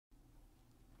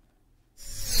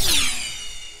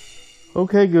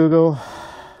Okay, Google.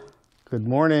 Good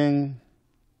morning.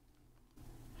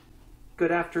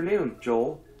 Good afternoon,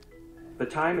 Joel. The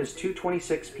time is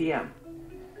 2:26 p.m.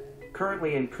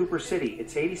 Currently in Cooper City,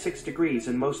 it's 86 degrees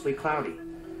and mostly cloudy.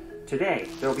 Today,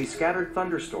 there will be scattered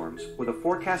thunderstorms with a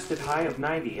forecasted high of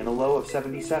 90 and a low of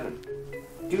 77.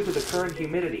 Due to the current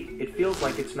humidity, it feels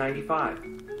like it's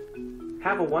 95.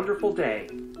 Have a wonderful day.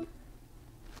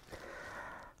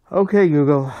 Okay,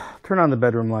 Google. Turn on the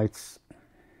bedroom lights.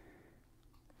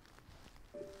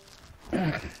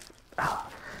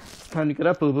 It's time to get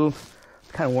up, boo-boo.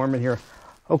 It's kind of warm in here.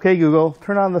 Okay, Google.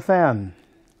 Turn on the fan.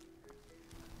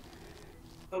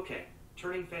 Okay,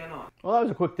 turning fan on. Well, that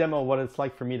was a quick demo of what it's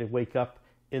like for me to wake up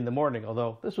in the morning,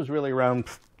 although this was really around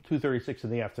 2:36 in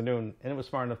the afternoon, and it was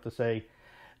smart enough to say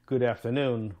good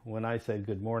afternoon when I said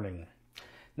good morning.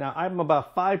 Now, I'm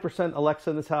about 5% Alexa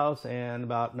in this house and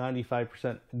about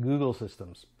 95% Google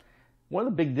systems. One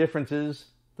of the big differences is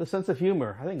the sense of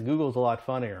humor. I think Google's a lot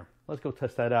funnier. Let's go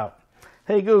test that out.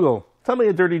 Hey, Google, tell me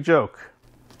a dirty joke.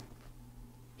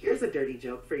 Here's a dirty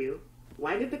joke for you.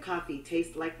 Why did the coffee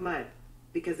taste like mud?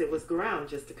 Because it was ground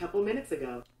just a couple minutes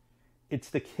ago. It's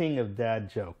the king of dad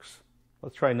jokes.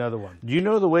 Let's try another one. Do you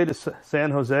know the way to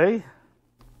San Jose?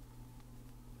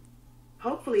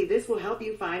 Hopefully this will help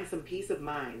you find some peace of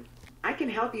mind. I can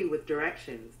help you with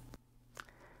directions.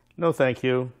 No, thank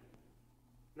you.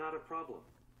 Not a problem.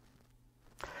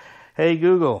 Hey,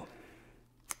 Google,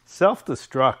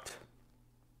 self-destruct.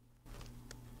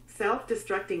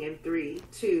 Self-destructing in 3,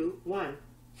 2, 1.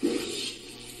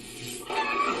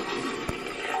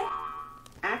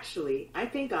 Actually, I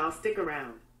think I'll stick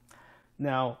around.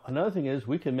 Now, another thing is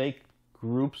we can make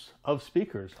groups of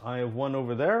speakers. I have one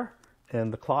over there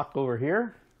and the clock over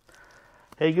here.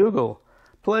 Hey, Google,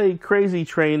 play Crazy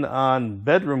Train on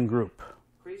Bedroom Group.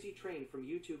 Crazy Train from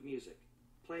YouTube Music.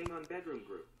 Playing on Bedroom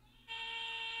Group.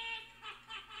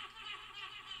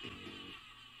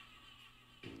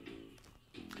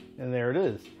 And there it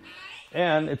is.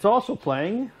 And it's also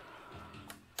playing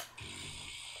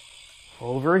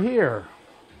over here.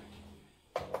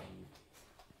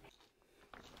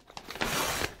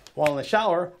 While in the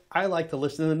shower, I like to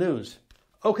listen to the news.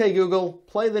 Okay, Google,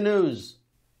 play the news.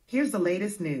 Here's the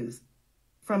latest news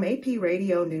from AP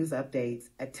Radio News Updates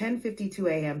at 10:52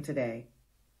 a.m. today.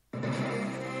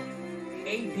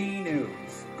 AP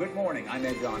News. Good morning, I'm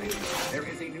Ed Donahue. There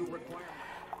is a new requirement.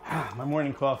 My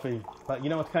morning coffee, but you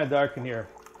know it's kind of dark in here.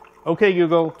 Okay,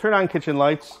 Google, turn on kitchen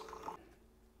lights.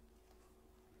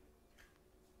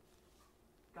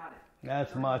 Got it.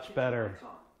 That's much better.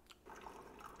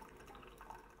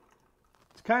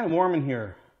 It's kind of warm in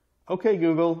here. Okay,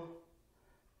 Google,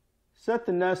 set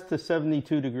the Nest to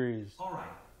 72 degrees. All right,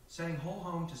 setting whole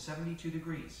home to 72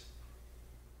 degrees.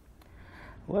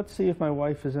 Let's see if my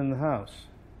wife is in the house.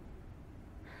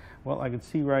 Well, I can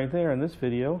see right there in this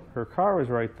video, her car is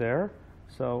right there,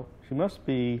 so she must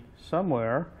be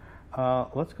somewhere.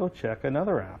 Let's go check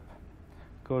another app.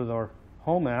 Go to our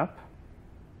home app,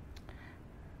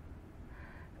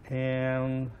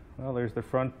 and well, there's the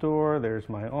front door, there's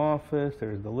my office,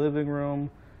 there's the living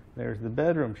room, there's the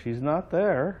bedroom. She's not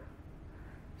there,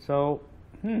 so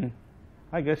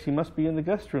I guess she must be in the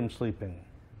guest room sleeping.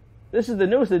 This is the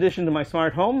newest addition to my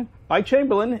smart home by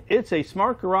Chamberlain. It's a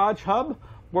smart garage hub.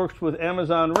 Works with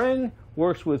Amazon Ring,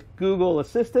 works with Google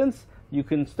Assistance. You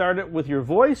can start it with your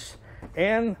voice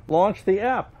and launch the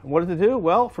app. What does it do?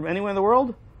 Well, from anywhere in the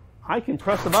world, I can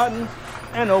press a button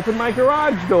and open my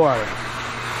garage door.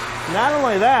 Not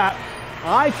only that,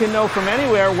 I can know from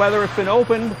anywhere whether it's been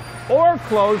opened or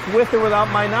closed with or without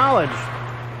my knowledge.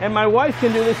 And my wife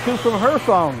can do this too from her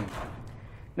phone.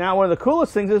 Now, one of the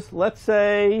coolest things is, let's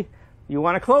say you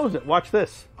want to close it. Watch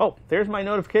this. Oh, there's my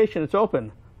notification. It's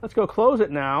open. Let's go close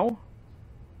it now.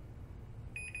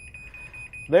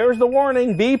 There's the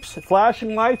warning, beeps,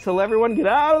 flashing lights, tell everyone get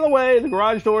out of the way, the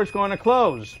garage door is going to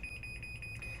close.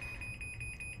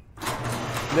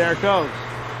 There it goes.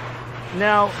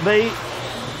 Now,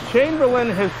 Chamberlain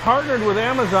has partnered with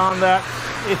Amazon that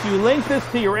if you link this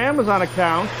to your Amazon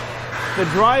account, the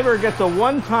driver gets a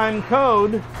one-time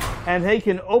code and they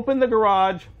can open the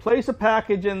garage, place a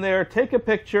package in there, take a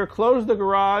picture, close the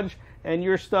garage, and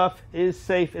your stuff is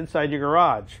safe inside your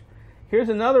garage. Here's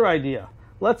another idea.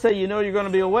 Let's say you know you're going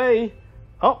to be away.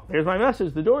 Oh, there's my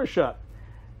message. The door is shut.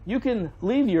 You can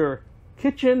leave your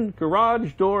kitchen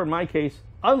garage door, in my case,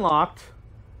 unlocked,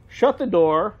 shut the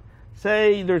door,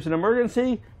 say there's an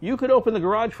emergency. You could open the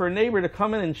garage for a neighbor to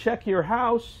come in and check your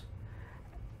house,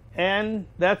 and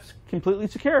that's completely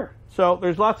secure. So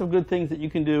there's lots of good things that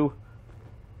you can do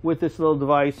with this little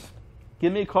device.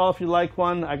 Give me a call if you like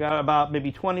one. I got about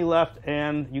maybe 20 left,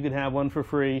 and you can have one for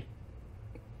free.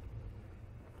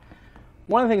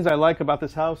 One of the things I like about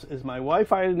this house is my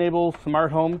Wi-Fi enabled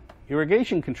smart home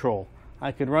irrigation control.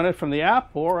 I could run it from the app,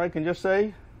 or I can just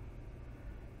say,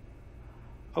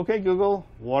 okay Google,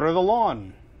 water the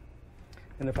lawn.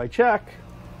 And if I check,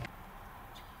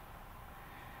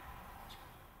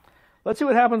 let's see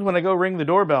what happens when I go ring the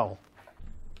doorbell.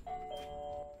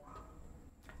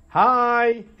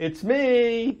 Hi, it's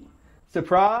me.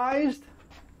 Surprised?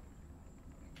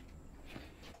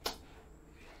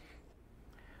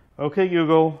 Okay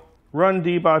Google, run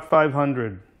dbot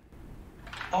 500.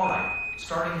 Alright,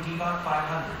 starting dbot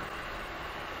 500.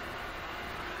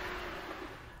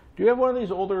 Do you have one of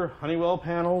these older Honeywell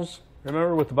panels?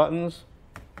 Remember, with the buttons?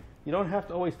 You don't have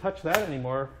to always touch that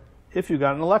anymore if you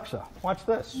got an Alexa. Watch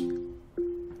this.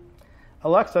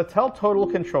 Alexa, tell Total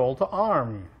Control to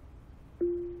arm.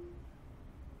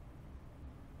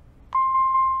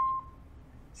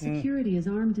 Security is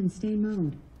armed in stay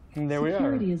mode. And there we are.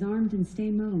 Security is armed in stay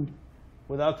mode.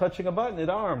 Without touching a button, it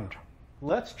armed.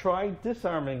 Let's try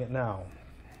disarming it now.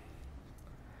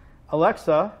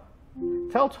 Alexa,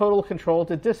 tell Total Control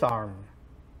to disarm.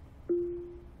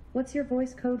 What's your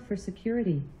voice code for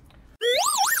security?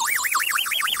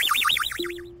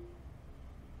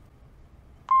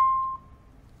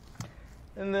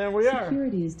 And there we are.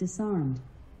 Security is disarmed.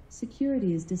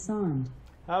 Security is disarmed.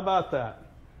 How about that?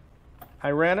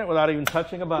 I ran it without even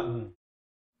touching a button.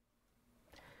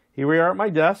 Here we are at my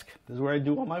desk. This is where I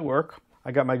do all my work.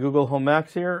 I got my Google Home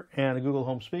Max here and a Google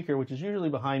Home speaker, which is usually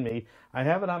behind me. I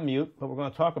have it on mute, but we're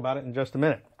going to talk about it in just a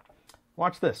minute.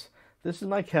 Watch this. This is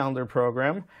my calendar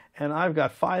program, and I've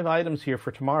got 5 items here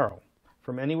for tomorrow.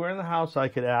 From anywhere in the house, I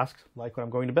could ask, like when I'm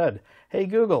going to bed, hey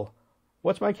Google,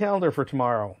 what's my calendar for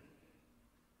tomorrow?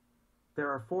 There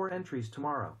are 4 entries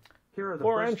tomorrow. Here are the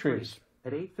 4 first entries. 3.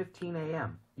 At 8:15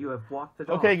 a.m., you have walked the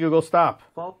dog. Okay, Google, stop.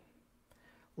 Fault.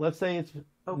 Let's say it's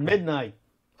Okay. midnight.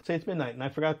 Let's say it's midnight, and I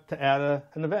forgot to add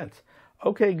an event.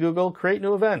 Okay, Google, create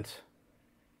new event.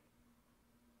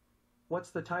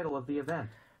 What's the title of the event?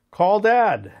 Call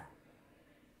Dad.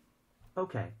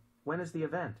 Okay. When is the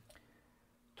event?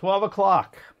 12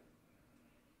 o'clock.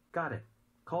 Got it.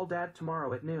 Call Dad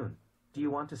tomorrow at noon. Do you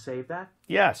want to save that?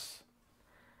 Yes.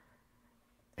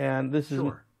 And this is...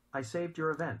 Sure. I saved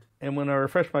your event. And when I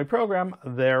refresh my program,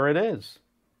 there it is.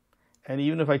 And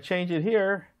even if I change it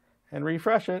here and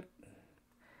refresh it,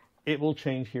 it will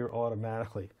change here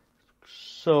automatically.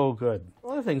 So good.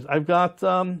 Other things, I've got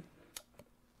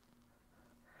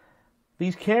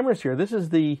these cameras here. This is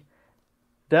the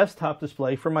desktop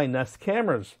display for my Nest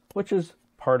cameras, which is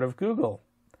part of Google.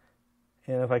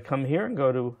 And if I come here and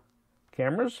go to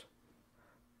cameras,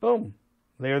 boom,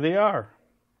 there they are.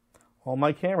 All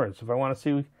my cameras. If I want to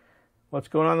see what's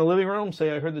going on in the living room,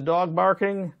 say I heard the dog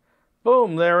barking,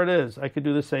 boom, there it is. I could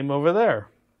do the same over there.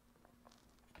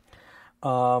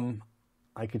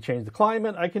 I could change the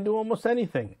climate. I can do almost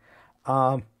anything.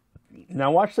 Now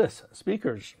watch this.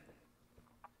 Speakers.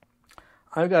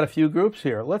 I've got a few groups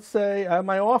here. Let's say I have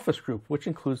my office group, which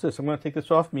includes this. I'm going to take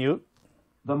this off mute.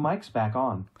 The mic's back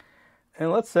on.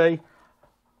 And let's say,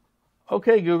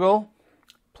 okay, Google,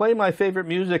 play my favorite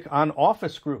music on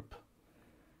office group.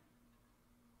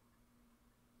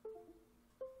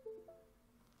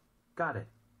 Got it.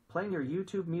 Playing your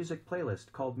YouTube music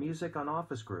playlist called Music on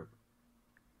Office Group.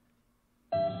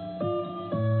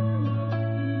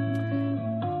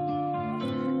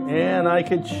 And I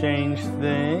could change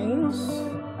things.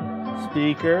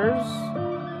 Speakers.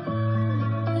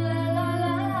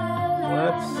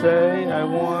 Let's say I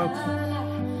want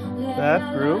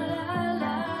that group.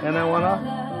 And I want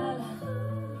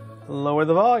to lower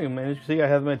the volume. And as you see, I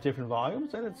have them at different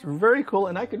volumes. And it's very cool.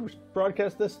 And I could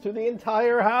broadcast this to the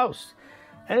entire house.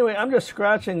 Anyway, I'm just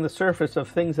scratching the surface of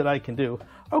things that I can do.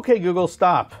 Okay, Google,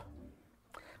 stop.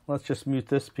 Let's just mute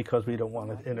this because we don't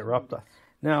want to interrupt us.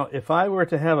 Now, if I were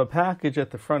to have a package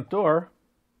at the front door,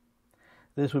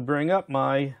 this would bring up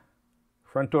my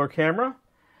front door camera,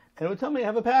 and it would tell me I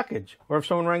have a package. Or if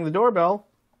someone rang the doorbell,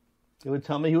 it would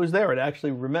tell me who was there. It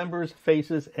actually remembers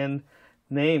faces and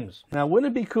names. Now,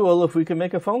 wouldn't it be cool if we could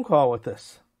make a phone call with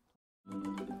this?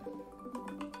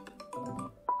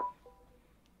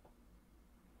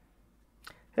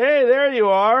 Hey, there you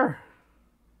are.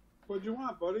 What'd you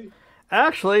want, buddy?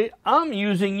 Actually, I'm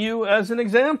using you as an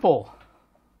example.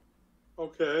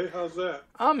 Okay, how's that?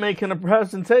 I'm making a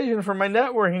presentation for my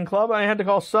networking club. I had to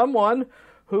call someone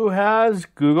who has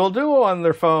Google Duo on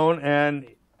their phone, and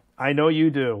I know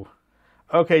you do.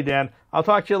 Okay, Dan, I'll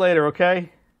talk to you later,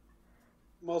 okay?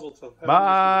 Muzzle tough.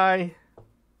 Bye.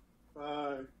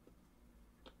 Bye.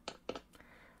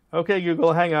 Okay,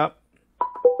 Google, hang up.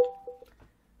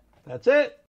 That's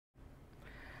it.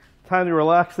 time to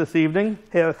relax this evening.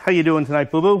 Hey, how you doing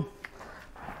tonight, boo-boo?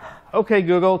 Okay,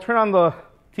 Google, turn on the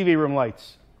TV room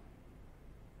lights.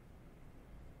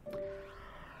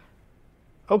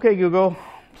 Okay, Google,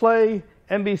 play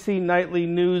NBC Nightly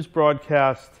News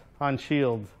broadcast on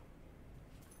SHIELD.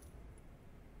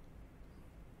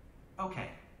 Okay,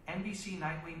 NBC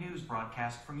Nightly News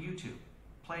broadcast from YouTube,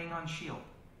 playing on SHIELD.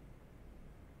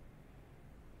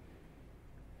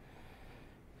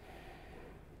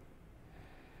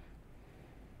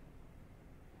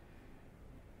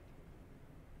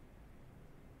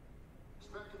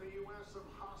 Back in the U.S., some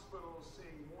hospitals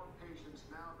seeing more patients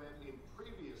now than in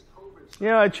previous COVID.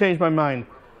 Yeah, I changed my mind.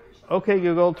 Okay,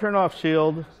 Google, turn off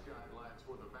SHIELD. Guidelines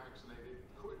for the vaccinated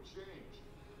could change.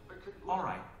 All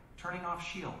right, turning off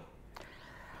SHIELD.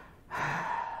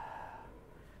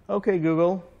 Okay,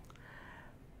 Google,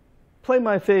 play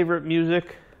my favorite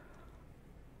music.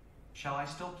 Shall I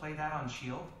still play that on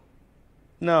SHIELD?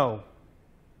 No.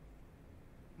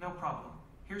 No problem.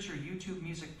 Here's your YouTube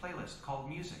music playlist called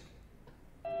Music.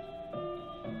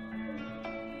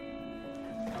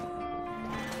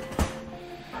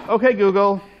 Okay,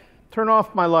 Google, turn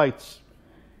off my lights.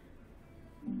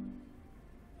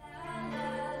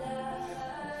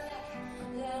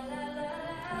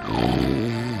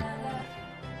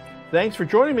 Thanks for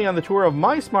joining me on the tour of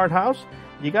my smart house.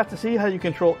 You got to see how you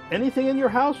control anything in your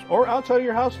house or outside of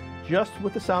your house just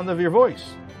with the sound of your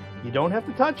voice. You don't have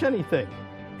to touch anything.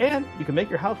 And you can make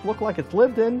your house look like it's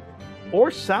lived in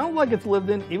or sound like it's lived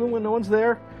in even when no one's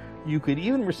there. You could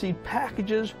even receive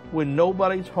packages when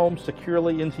nobody's home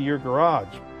securely into your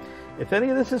garage. If any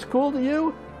of this is cool to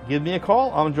you, give me a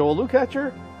call. I'm Joel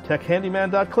Lukatcher,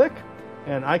 techhandyman.click,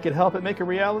 and I can help it make a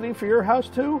reality for your house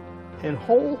too, in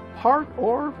whole, part,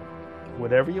 or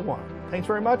whatever you want. Thanks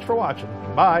very much for watching.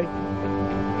 Bye.